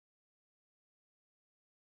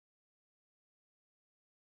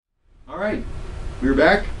All right, we're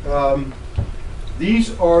back.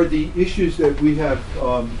 These are the issues that we have,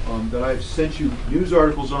 that I've sent you news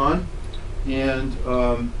articles on, and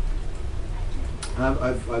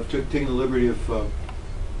I've taken the liberty of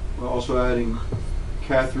also adding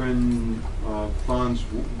Catherine Fahn's,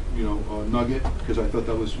 nugget, because I thought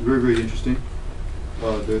that was very, very interesting.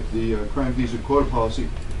 The crime visa quota policy.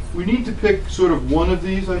 We need to pick sort of one of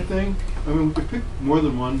these, I think. I mean, we could pick more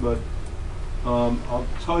than one, but I'll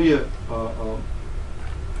tell you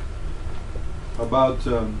about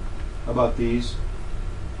these.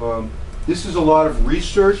 This is a lot of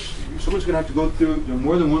research. Someone's going to have to go through,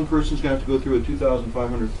 more than one person's going to have to go through a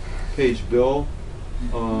 2,500-page bill.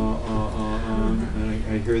 And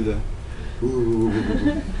I hear the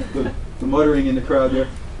muttering in the crowd there.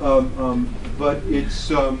 But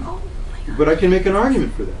it's but I can make an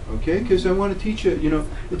argument for that, okay? Because I want to teach you.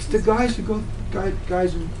 It's the guys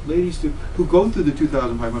guys and ladies who go through the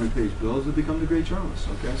 2,500-page bills that become the great journalists,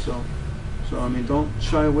 okay? So I mean, don't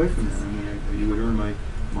shy away from that. I mean, you would earn my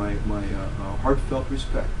heartfelt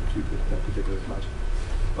respect if you put that particular project.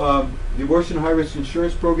 The abortion high-risk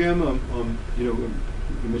insurance program.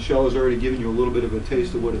 Michelle has already given you a little bit of a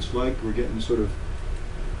taste of what it's like. We're getting these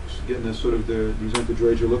aren't the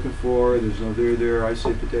droids you're looking for. There's no there. I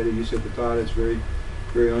say potato, you say patata. It's very,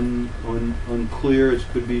 very unclear. It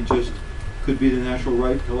could be the Natural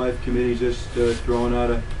Right to Life Committee just throwing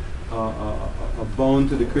out a bone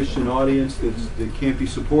to the Christian audience that can't be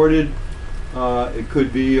supported. It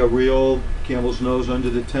could be a real camel's nose under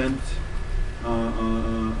the tent, or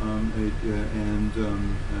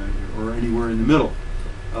anywhere in the middle.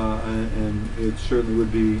 And it certainly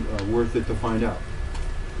would be worth it to find out,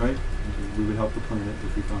 right? We would help the planet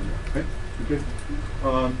if we found out, right? Okay.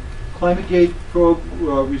 ClimateGate probe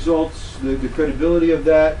results, the credibility of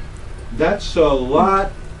that's a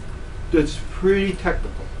lot that's pretty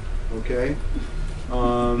technical, okay?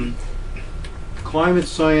 Climate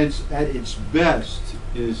science at its best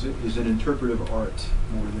is an interpretive art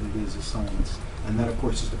more than it is a science. And that, of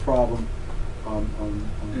course, is the problem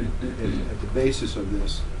at the basis of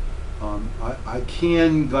this. I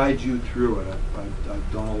can guide you through it.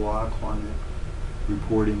 I've done a lot of climate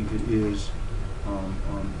reporting. It is,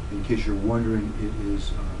 in case you're wondering, it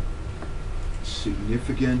is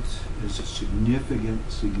significant. It's a significant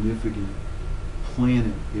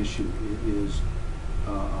planet issue. It is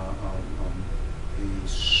a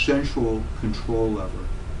central control lever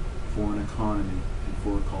for an economy and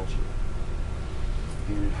for a culture.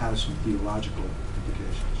 And it has some theological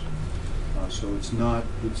implications. So it's not.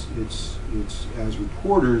 It's as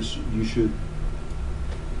reporters, you should.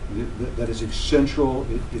 That is essential.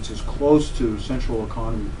 It's as close to central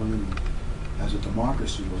economy planning as a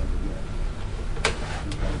democracy will ever get.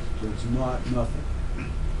 Okay? So it's not nothing.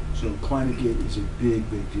 So ClimateGate is a big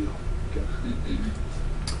deal. Okay.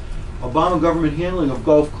 Obama government handling of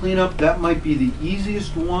Gulf cleanup. That might be the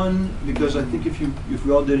easiest one, because I think if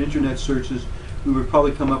we all did internet searches, we would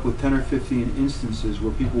probably come up with 10 or 15 instances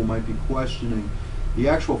where people might be questioning the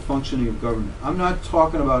actual functioning of government. I'm not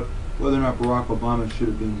talking about whether or not Barack Obama should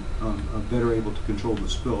have been better able to control the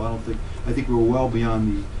spill. I think we're well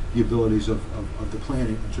beyond the abilities of the planet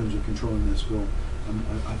in terms of controlling that spill.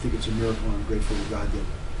 I think it's a miracle, and I'm grateful to God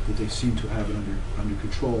that they seem to have it under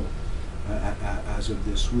control as of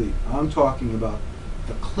this week. I'm talking about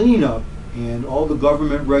the cleanup and all the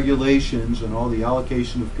government regulations and all the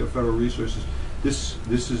allocation of federal resources. This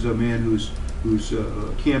is a man who's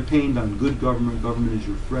campaigned on good government. Government is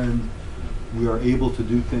your friend. We are able to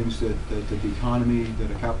do things that a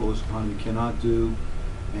capitalist economy cannot do,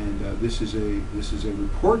 and this is a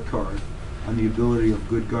report card on the ability of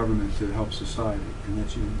good government to help society, and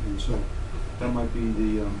so that might be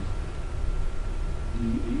the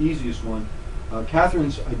easiest one.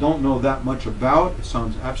 Catherine's, I don't know that much about. It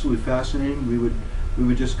sounds absolutely fascinating. We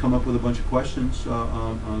would just come up with a bunch of questions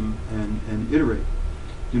and iterate. Do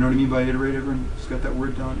you know what I mean by iterate? Everyone's got that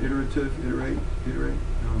word down? Iterative, iterate.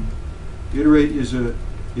 Iterate is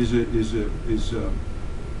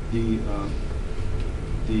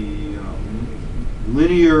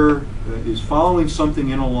linear, is following something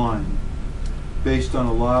in a line based on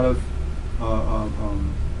a lot of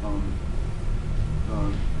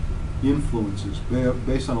influences,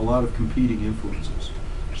 based on a lot of competing influences.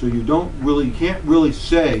 So you can't really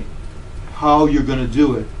say how you're going to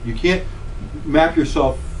do it. You can't map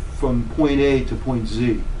yourself from point A to point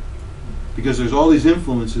Z, because there's all these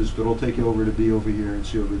influences that'll take you over to B over here and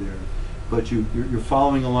C over there. But you're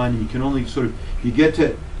following a line, and you can only you get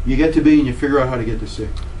to B and you figure out how to get to C,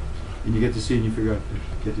 and you get to C and you figure out how to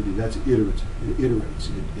get to D. That's iterative. It iterates.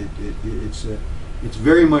 It's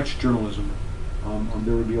very much journalism.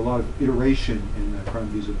 there would be a lot of iteration in the crime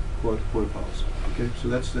visa quota policy. Okay, so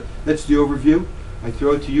that's the overview. I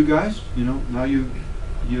throw it to you guys. You know, now you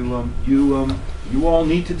all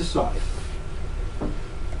need to decide.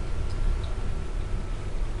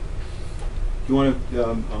 You want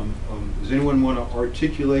to? Does anyone want to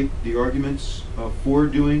articulate the arguments for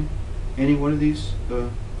doing any one of these?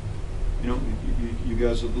 You know, you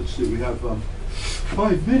guys. Let's see. We have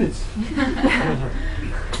 5 minutes.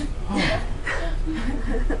 Oh.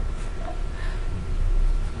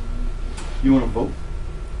 You want to vote?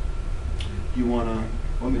 You want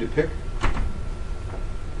me to pick?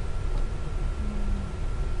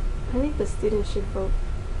 I think the students should vote.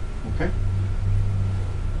 Okay.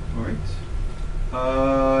 All right.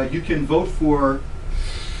 You can vote for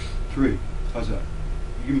 3. How's that?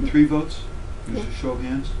 You give me 3 votes? Just a show of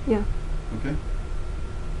hands? Yeah. Okay.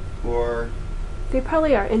 Or they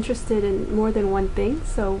probably are interested in more than one thing,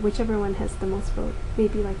 so whichever one has the most vote,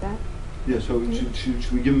 maybe like that. yeah. So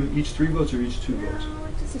should we give them each 3 votes or each 2 votes?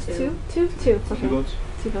 Just two. Two. Okay. 2 votes.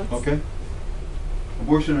 2 votes. Okay.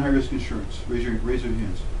 Abortion and high-risk insurance. Raise your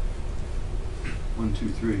hands. 1, 2,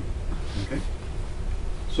 3. Okay.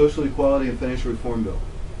 Social equality and financial reform bill.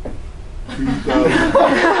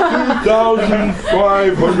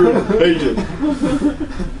 2,500 pages.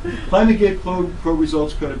 Climategate probe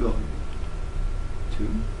results credibility. 2.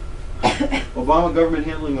 Obama government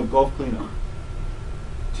handling of Gulf cleanup.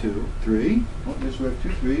 2, 3. Oh, yes, we have 2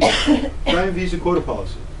 3s. Crime visa quota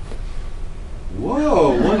policy.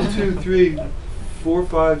 Whoa! 1, 2, 3, 4,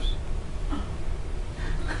 5.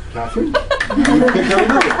 Catherine? You pick her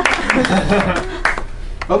number.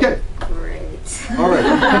 Okay. Great. All right.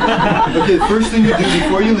 Okay, the first thing you do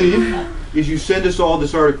before you leave is you send us all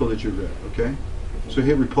this article that you've read, okay? So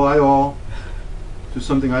hit reply all to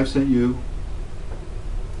something I've sent you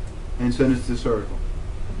and send us this article.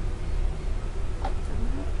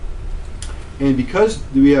 And because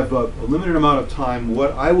we have a limited amount of time,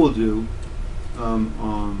 what I will do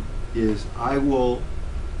is I will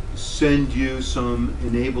send you some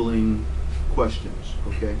enabling questions,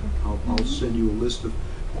 okay? I'll send you a list of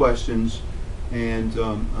questions, and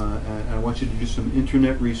I want you to do some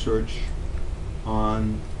internet research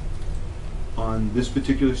on this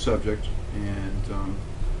particular subject, and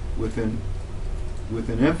with an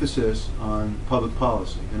emphasis on public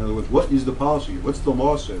policy. In other words, what is the policy? What's the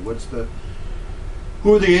law say?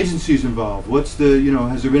 Who are the agencies involved? What's the,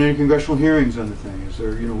 has there been any congressional hearings on the thing? Is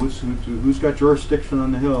there, who's got jurisdiction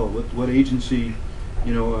on the Hill? What agency,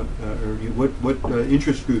 or what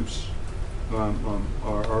interest groups are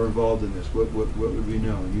involved in this? What would we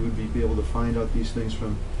know? And you would be able to find out these things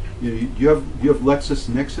from, do you have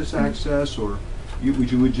LexisNexis access, or you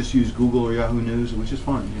would just use Google or Yahoo News, which is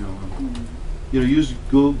fine, use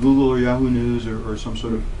Google or Yahoo News or some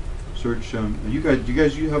sort of search. Do you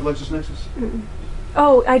have LexisNexis? Mm-mm.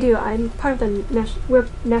 Oh, I do. I'm part of the we're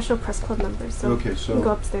National Press Club members, so okay, so you can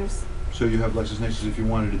go upstairs. So you have LexisNexis. If you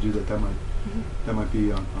wanted to do that, that might be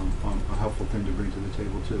a helpful thing to bring to the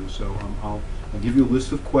table too. So I'll give you a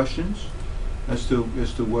list of questions as to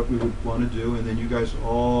what we would want to do, and then you guys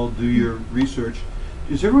all do your research.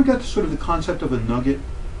 Has everyone got sort of the concept of a nugget?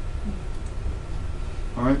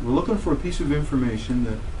 All right, we're looking for a piece of information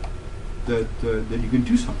that you can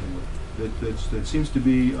do something with. That seems to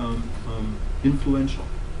be influential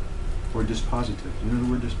or dispositive. You know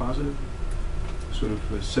the word dispositive? Sort of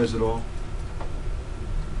says it all.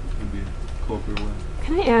 Can be a colloquial way.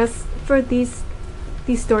 Can I ask, for these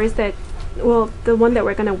stories that, the one that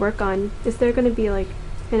we're going to work on, is there going to be like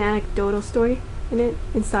an anecdotal story in it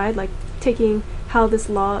inside, like taking how this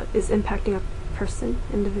law is impacting a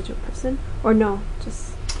individual person, or no,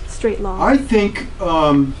 just straight law? I think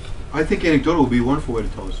anecdotal would be a wonderful way to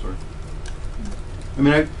tell the story. I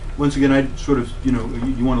mean, once again, I'd sort of,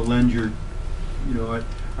 you want to lend your,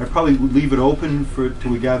 I'd probably leave it open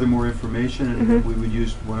till we gather more information, and we would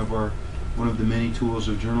use one of the many tools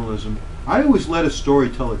of journalism. I always let a story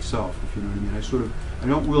tell itself, if you know what I mean. I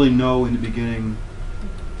don't really know in the beginning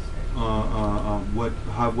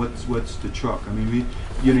what's the truck. I mean,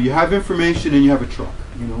 you have information and you have a truck.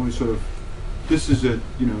 It's sort of, this is you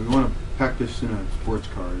want to pack this in a sports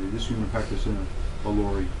car. You want to pack this in a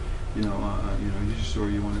lorry. You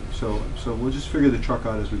want to. So we'll just figure the truck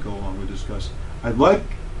out as we go along. We'll discuss.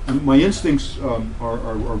 My instincts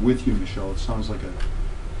are with you, Michelle. It sounds like an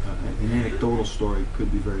anecdotal story could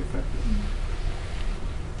be very effective.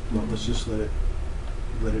 Well, let's just let it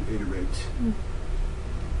iterate.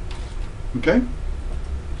 Okay?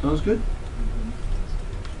 Sounds good?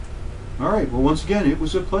 All right. Well, once again, it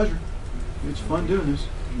was a pleasure. It's fun doing this.